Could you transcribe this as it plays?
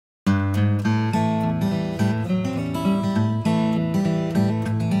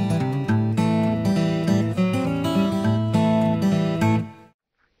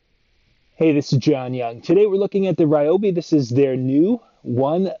Hey, this is John Young. Today we're looking at the Ryobi. This is their new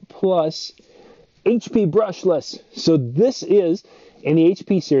 1 Plus HP Brushless. So this is in the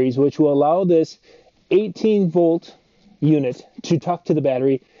HP series, which will allow this 18-volt unit to talk to the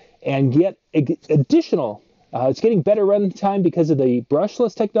battery and get additional. It's getting better runtime because of the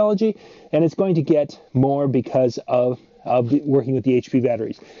brushless technology, and it's going to get more because of working with the HP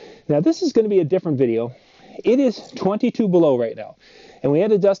batteries. Now this is going to be a different video. It is 22 below right now, and we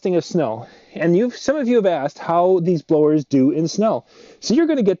had a dusting of snow. And some of you have asked how these blowers do in snow. So you're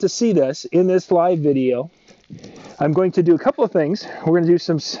going to get to see this in this live video. I'm going to do a couple of things. We're going to do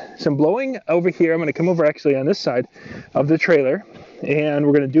some blowing over here. I'm going to come over actually on this side of the trailer, and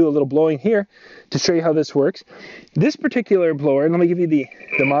we're going to do a little blowing here to show you how this works. This particular blower, and let me give you the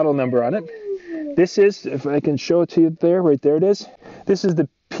model number on it. This is, if I can show it to you there, right there it is. This is the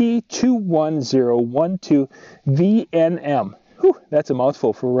P21012VNM. Whew, that's a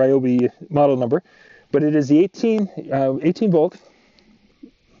mouthful for Ryobi model number, but it is the 18 volt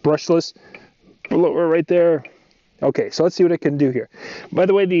brushless blower right there. Okay, so let's see what it can do here. By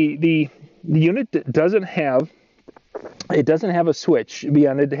the way, the unit doesn't have a switch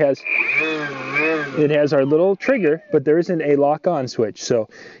beyond it. It has our little trigger, but there isn't a lock-on switch. So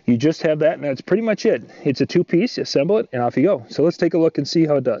you just have that, and that's pretty much it. It's a two-piece. Assemble it, and off you go. So let's take a look and see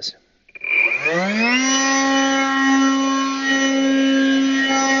how it does.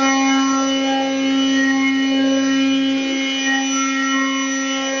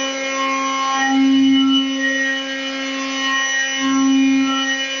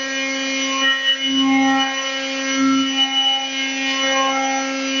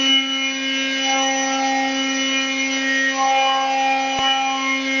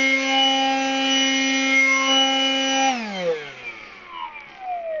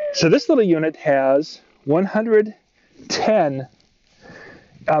 So this little unit has 110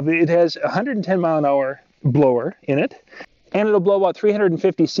 mile an hour blower in it, and it'll blow about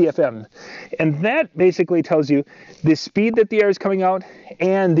 350 CFM. And that basically tells you the speed that the air is coming out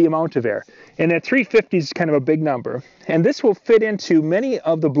and the amount of air. And that 350 is kind of a big number. And this will fit into many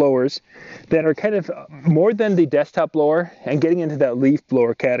of the blowers that are kind of more than the desktop blower and getting into that leaf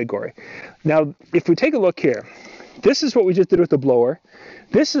blower category. Now, if we take a look here, this is what we just did with the blower.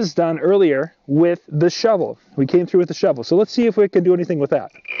 This is done earlier with the shovel. We came through with the shovel. So let's see if we can do anything with that.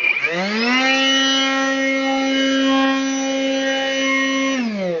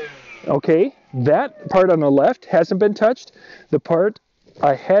 Okay, that part on the left hasn't been touched. The part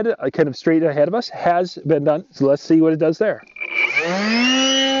ahead, kind of straight ahead of us, has been done. So let's see what it does there.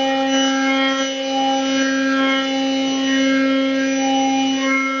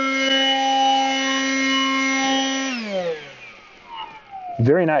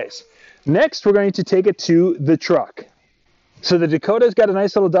 Very nice. Next, we're going to take it to the truck. So the Dakota's got a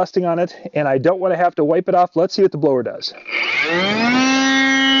nice little dusting on it, and I don't want to have to wipe it off. Let's see what the blower does.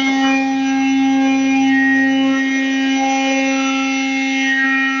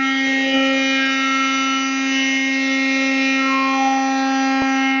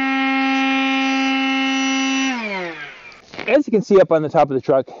 As you can see up on the top of the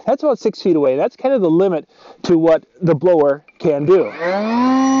truck, that's about 6 feet away. That's kind of the limit to what the blower can do.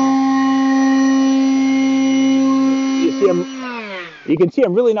 You can see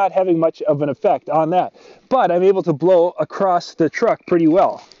I'm really not having much of an effect on that, but I'm able to blow across the truck pretty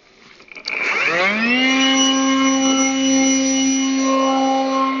well.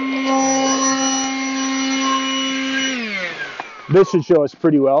 This should show us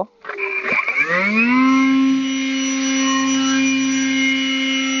pretty well.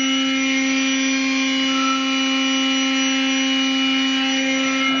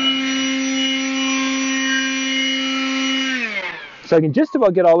 So I can just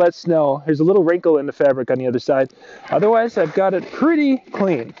about get all that snow. There's a little wrinkle in the fabric on the other side. Otherwise, I've got it pretty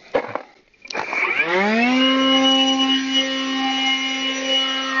clean.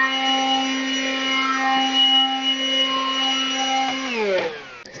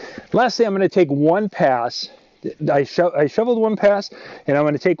 Lastly, I'm going to take one pass. I shoveled one pass, and I'm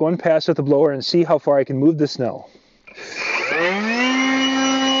going to take one pass with the blower and see how far I can move the snow.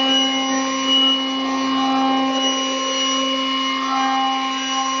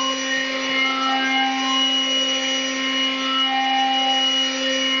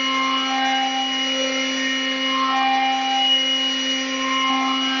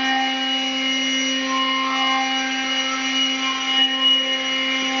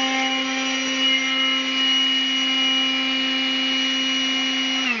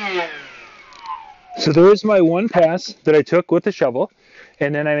 So there is my one pass that I took with the shovel,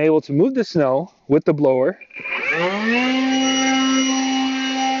 and then I'm able to move the snow with the blower.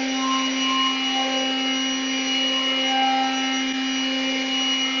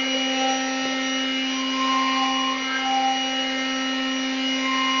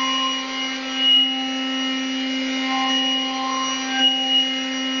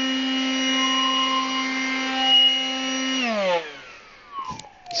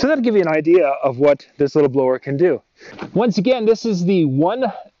 So that'll give you an idea of what this little blower can do. Once again, this is the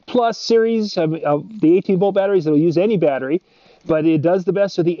 1 Plus series of the 18-volt batteries. It'll use any battery, but it does the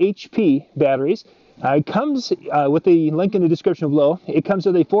best with the HP batteries. It comes with the link in the description below. It comes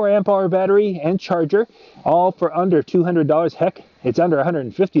with a 4 amp hour battery and charger, all for under $200. Heck, it's under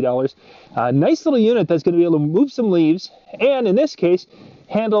 $150. Nice little unit that's going to be able to move some leaves, and in this case,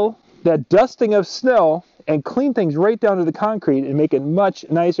 handle that dusting of snow and clean things right down to the concrete and make it much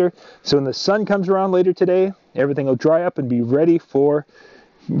nicer. So when the sun comes around later today, everything will dry up and be ready for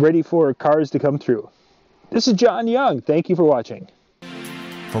cars to come through. This is John Young. Thank you for watching.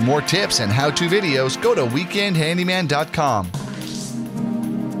 For more tips and how-to videos, go to weekendhandyman.com.